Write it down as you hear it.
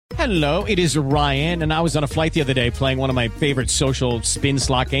Hello, it is Ryan, and I was on a flight the other day playing one of my favorite social spin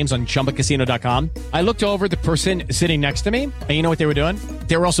slot games on ChumbaCasino.com. I looked over at the person sitting next to me, and you know what they were doing?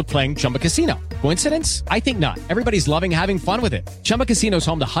 They were also playing Chumba Casino. Coincidence? I think not. Everybody's loving having fun with it. Chumba Casino is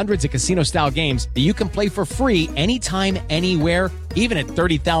home to hundreds of casino-style games that you can play for free anytime, anywhere, even at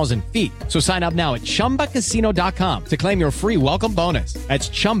 30,000 feet. So sign up now at ChumbaCasino.com to claim your free welcome bonus. That's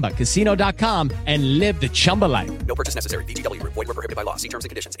ChumbaCasino.com and live the Chumba life. No purchase necessary. VGW. Void were prohibited by law. See terms and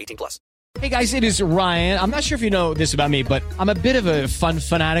conditions. 18+. Hey guys, it is Ryan. I'm not sure if you know this about me, but I'm a bit of a fun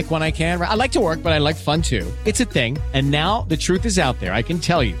fanatic when I can. I like to work, but I like fun too. It's a thing. And now the truth is out there. I can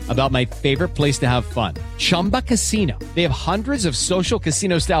tell you about my favorite place to have fun. Chumba Casino. They have hundreds of social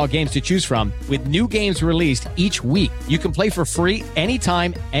casino style games to choose from with new games released each week. You can play for free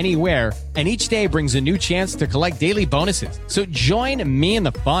anytime, anywhere. And each day brings a new chance to collect daily bonuses. So join me in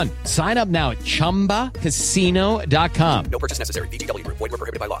the fun. Sign up now at ChumbaCasino.com. No purchase necessary. VGW. Void were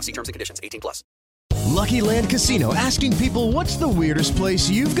prohibited by law. See terms and conditions. 18+. Lucky Land Casino, asking people, what's the weirdest place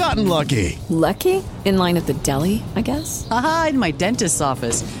you've gotten lucky? Lucky? In line at the deli, I guess? Aha, in my dentist's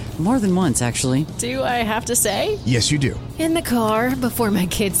office. More than once, actually. Do I have to say? Yes, you do. In the car before my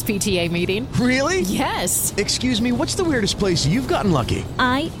kids' PTA meeting. Really? Yes. Excuse me, what's the weirdest place you've gotten lucky?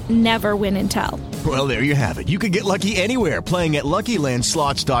 I never win and tell. Well, there you have it. You can get lucky anywhere, playing at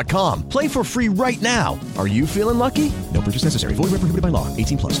LuckyLandSlots.com. Play for free right now. Are you feeling lucky? No purchase necessary. Void where prohibited by law.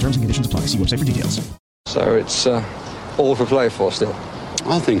 18+. Terms and conditions apply. See website for details. So it's all for play for still?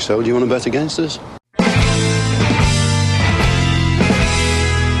 I think so. Do you want to bet against us?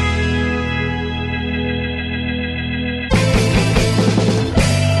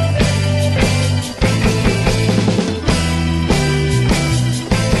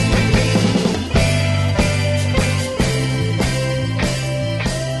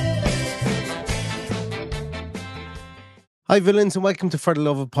 Hi villains, and welcome to For the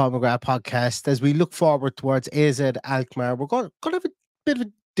Love of Paul McGrath podcast. As we look forward towards AZ Alkmaar, we're going to have a bit of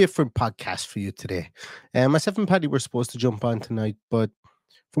a different podcast for you today. Myself and Paddy were supposed to jump on tonight, but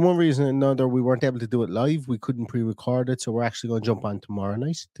for one reason or another, we weren't able to do it live. We couldn't pre-record it, so we're actually going to jump on tomorrow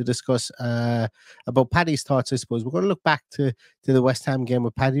night to discuss about Paddy's thoughts, I suppose. We're going to look back to the West Ham game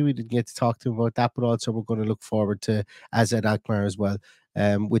with Paddy. We didn't get to talk to him about that, but also we're going to look forward to AZ Alkmaar as well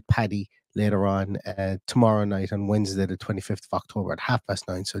with Paddy later on tomorrow night on Wednesday, the 25th of October at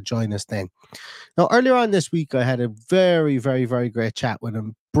 9:30. So join us then. Now, earlier on this week, I had a very, very, very great chat with a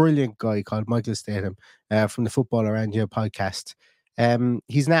brilliant guy called Michael Statham from the Football Oranje podcast.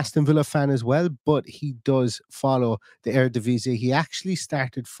 He's an Aston Villa fan as well, but he does follow the Eredivisie. He actually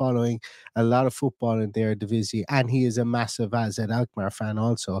started following a lot of football in the Eredivisie, and he is a massive AZ Alkmaar fan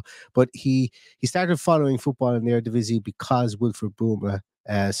also. But he started following football in the Eredivisie because Wilfred Bouma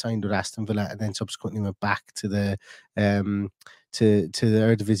signed with Aston Villa, and then subsequently went back to the to the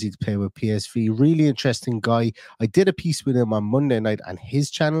Eredivisie to play with PSV. Really interesting guy. I did a piece with him on Monday night on his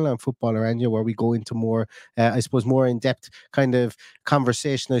channel on Football Oranje, where we go into more, I suppose, more in-depth kind of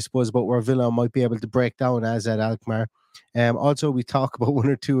conversation, I suppose, about where Villa might be able to break down AZ Alkmaar. Also, we talk about one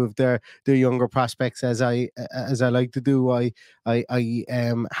or two of their younger prospects, as I like to do. I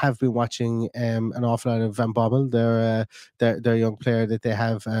have been watching an awful lot of Van Bommel, their young player that they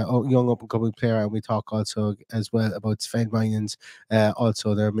have, young up and coming player, and we talk also as well about Sven Mayens,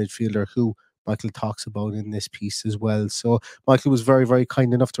 also their midfielder, who Michael talks about in this piece as well. So Michael was very, very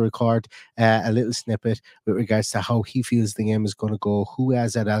kind enough to record a little snippet with regards to how he feels the game is going to go, who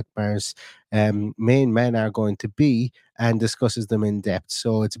AZ Alkmaar's main men are going to be, and discusses them in depth.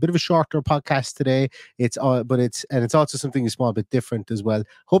 So it's a bit of a shorter podcast today. It's also something a small bit different as well.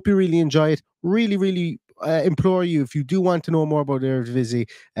 Hope you really enjoy it. Really, really implore you, if you do want to know more about Eredivisie,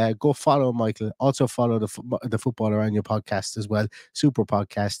 go follow Michael. Also follow the Football Oranje podcast as well. Super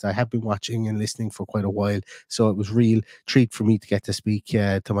podcast. I have been watching and listening for quite a while, so it was a real treat for me to get to speak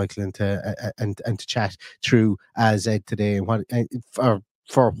to Michael and to chat through AZ today, and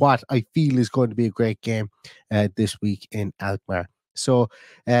for what I feel is going to be a great game this week in Alkmaar. So,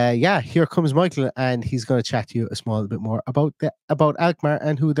 here comes Michael, and he's going to chat to you a small bit more about Alkmaar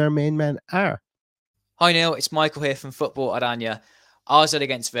and who their main men are. Hi Neil, it's Michael here from Football Oranje. AZ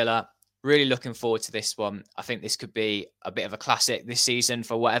against Villa. Really looking forward to this one. I think this could be a bit of a classic this season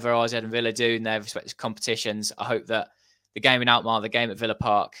for whatever AZ and Villa do in their respective competitions. I hope that the game in Alkmaar, the game at Villa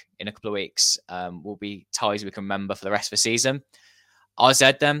Park in a couple of weeks, will be ties we can remember for the rest of the season. AZ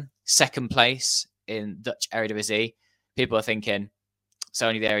then, second place in Dutch Eredivisie. People are thinking, it's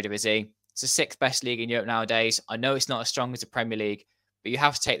only the Eredivisie. It's the sixth best league in Europe nowadays. I know it's not as strong as the Premier League, but you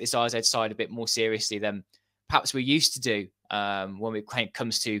have to take this AZ side a bit more seriously than perhaps we used to do when it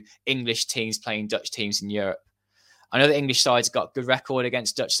comes to English teams playing Dutch teams in Europe. I know the English side's got a good record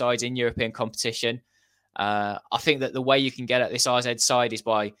against Dutch sides in European competition. I think that the way you can get at this RZ side is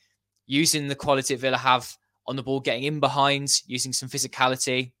by using the quality that Villa have on the ball, getting in behind, using some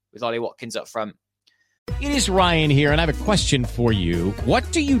physicality with Ollie Watkins up front. It is Ryan here, and I have a question for you.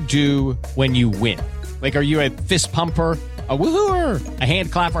 What do you do when you win? Like, are you a fist pumper, a woohooer, a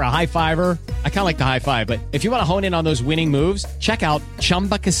hand clapper, a high fiver? I kind of like the high five, but if you want to hone in on those winning moves, check out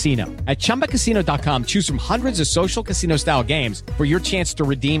Chumba Casino. At ChumbaCasino.com, choose from hundreds of social casino-style games for your chance to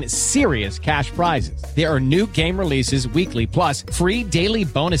redeem serious cash prizes. There are new game releases weekly, plus free daily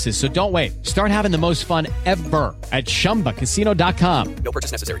bonuses. So don't wait. Start having the most fun ever at ChumbaCasino.com. No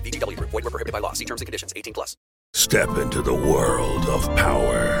purchase necessary. VGW Group. Void where prohibited by law. See terms and conditions. 18+. Step into the world of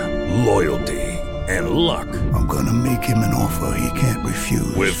power, loyalty, and luck. I'm gonna make him an offer he can't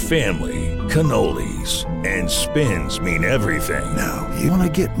refuse. With family, cannolis, and spins mean everything. Now, you wanna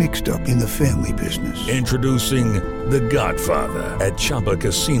get mixed up in the family business. Introducing The Godfather at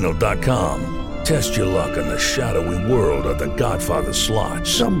ChumbaCasino.com. Test your luck in the shadowy world of The Godfather slot.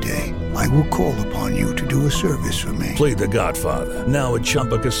 Someday, I will call upon you to do a service for me. Play The Godfather, now at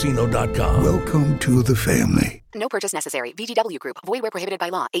ChumbaCasino.com. Welcome to the family. No purchase necessary. VGW Group. Void where prohibited by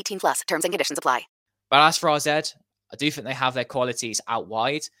law. 18+. Terms and conditions apply. But as for RZ, I do think they have their qualities out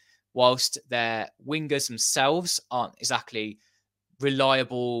wide, whilst their wingers themselves aren't exactly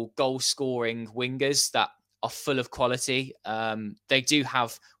reliable goal-scoring wingers that are full of quality. They do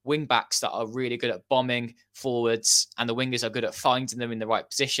have wing-backs that are really good at bombing forwards, and the wingers are good at finding them in the right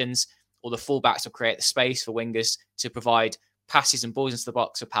positions, or the full-backs will create the space for wingers to provide passes and balls into the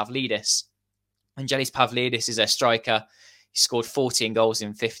box for Pavlidis. Angelis Pavlidis is their striker. He scored 14 goals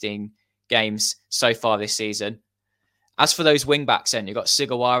in 15 games so far this season. As for those wing-backs then, you've got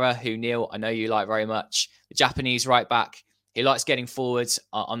Sugawara, who, Neil, I know you like very much. The Japanese right-back. He likes getting forwards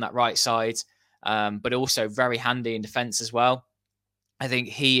on that right side, but also very handy in defence as well. I think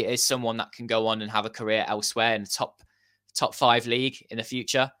he is someone that can go on and have a career elsewhere in the top 5 league in the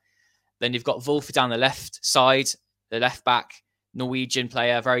future. Then you've got Wolf down the left side, the left-back, Norwegian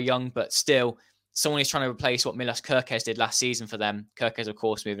player, very young, but still someone who's trying to replace what Milos Kerkez did last season for them. Kerkez, of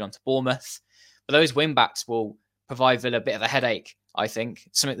course, moving on to Bournemouth. But those wing-backs will provide Villa a bit of a headache, I think.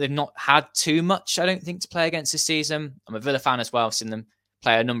 Something they've not had too much, I don't think, to play against this season. I'm a Villa fan as well. I've seen them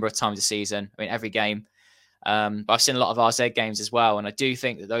play a number of times this season. I mean, every game. But I've seen a lot of RZ games as well. And I do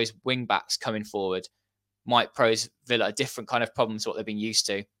think that those wing-backs coming forward might pose Villa a different kind of problem to what they've been used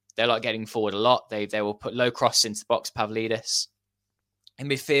to. They like getting forward a lot. They will put low crosses into the box, Pavlidis. In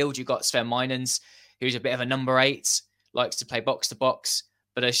midfield, you've got Sven Meinens, who's a bit of a number 8, likes to play box-to-box,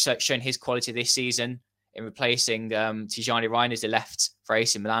 but has shown his quality this season in replacing Tijani Reinders, who left for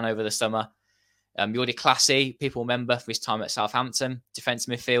AC Milan over the summer. Jordi Clasie, people remember for his time at Southampton,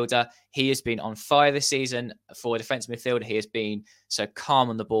 defensive midfielder. He has been on fire this season for a defensive midfielder. He has been so calm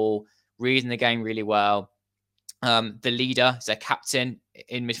on the ball, reading the game really well. The leader is their captain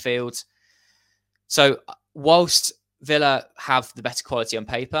in midfield. So whilst Villa have the better quality on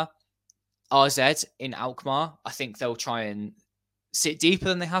paper, RZ in Alkmaar, I think they'll try and sit deeper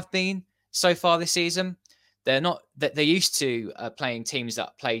than they have been so far this season. They're used to playing teams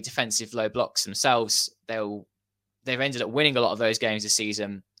that play defensive low blocks themselves. They've ended up winning a lot of those games this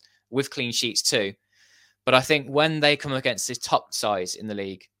season with clean sheets too. But I think when they come against the top sides in the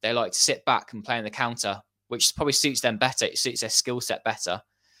league, they like to sit back and play on the counter, which probably suits them better. It suits their skill set better.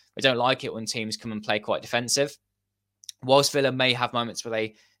 They don't like it when teams come and play quite defensive. Whilst Villa may have moments where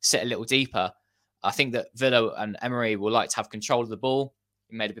they sit a little deeper, I think that Villa and Emery will like to have control of the ball.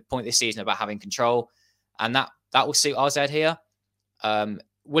 He made a big point this season about having control, and that will suit RZ here.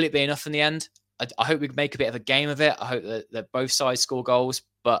 Will it be enough in the end? I hope we make a bit of a game of it. I hope that both sides score goals,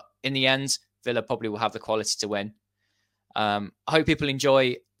 but in the end, Villa probably will have the quality to win. I hope people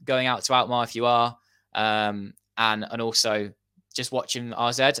enjoy going out to Alkmaar if you are, and also just watching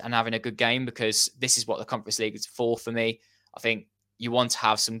RZ and having a good game, because this is what the Conference League is for me. I think you want to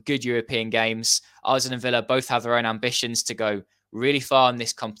have some good European games. RZ and Villa both have their own ambitions to go really far in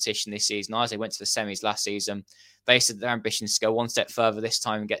this competition this season. RZ went to the semis last season. They said their ambitions to go one step further this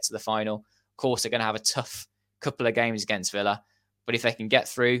time and get to the final. Of course, they're going to have a tough couple of games against Villa, but if they can get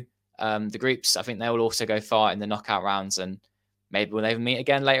through the groups, I think they will also go far in the knockout rounds, and maybe we'll even meet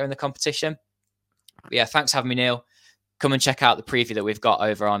again later in the competition. But yeah, thanks for having me, Neil. Come and check out the preview that we've got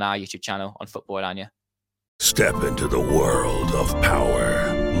over on our YouTube channel on Football Oranje. Step into the world of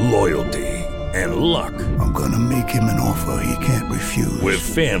power, loyalty, and luck. I'm gonna make him an offer he can't refuse. With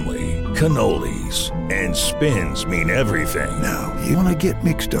family, cannolis, and spins mean everything. Now, you wanna get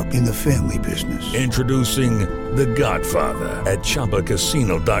mixed up in the family business. Introducing The Godfather at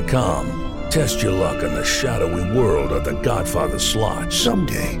ChumbaCasino.com. Test your luck in the shadowy world of The Godfather slot.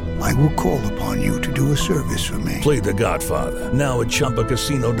 Someday, I will call upon you to do a service for me. Play The Godfather, now at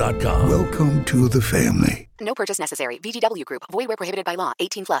ChumbaCasino.com. Welcome to the family. No purchase necessary. VGW Group. Void where prohibited by law.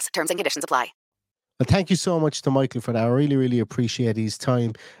 18 plus. Terms and conditions apply. Well, thank you so much to Michael for that. I really, really appreciate his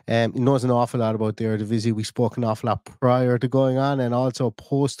time. He knows an awful lot about the Eredivisie. We spoke an awful lot prior to going on and also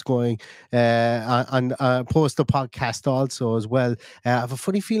post going post the podcast also as well. I have a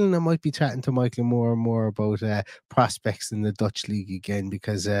funny feeling I might be chatting to Michael more and more about prospects in the Dutch league again,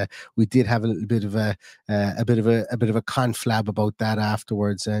 because we did have a little bit of a conflab about that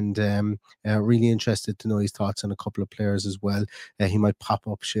afterwards, and really interested to know his thoughts on a couple of players as well. He might pop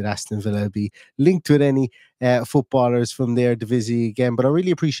up should Aston Villa be linked with any footballers from their Eredivisie again, but I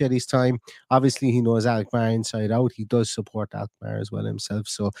really appreciate his time. Obviously, he knows Alkmaar inside out. He does support Alkmaar as well himself,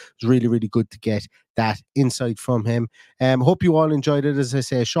 so it's really, really good to get that insight from him. Hope you all enjoyed it. As I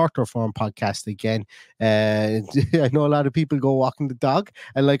say, a shorter form podcast again. I know a lot of people go walking the dog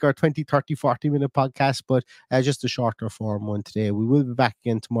and like our 20, 30, 40 minute podcast, but just a shorter form one today. We will be back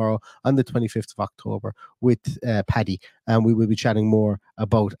again tomorrow on the 25th of October with Paddy, and we will be chatting more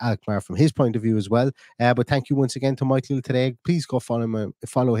about Alkmaar from his point of view as well. But thank you once again to Michael today. Please go follow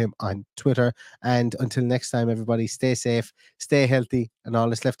him on Twitter. And until next time, everybody, stay safe, stay healthy, and all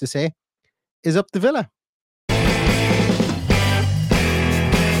that's left to say is up the Villa.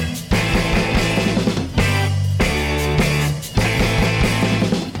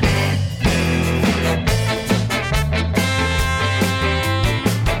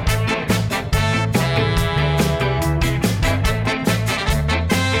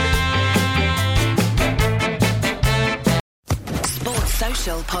 Sports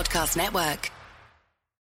Social Podcast Network.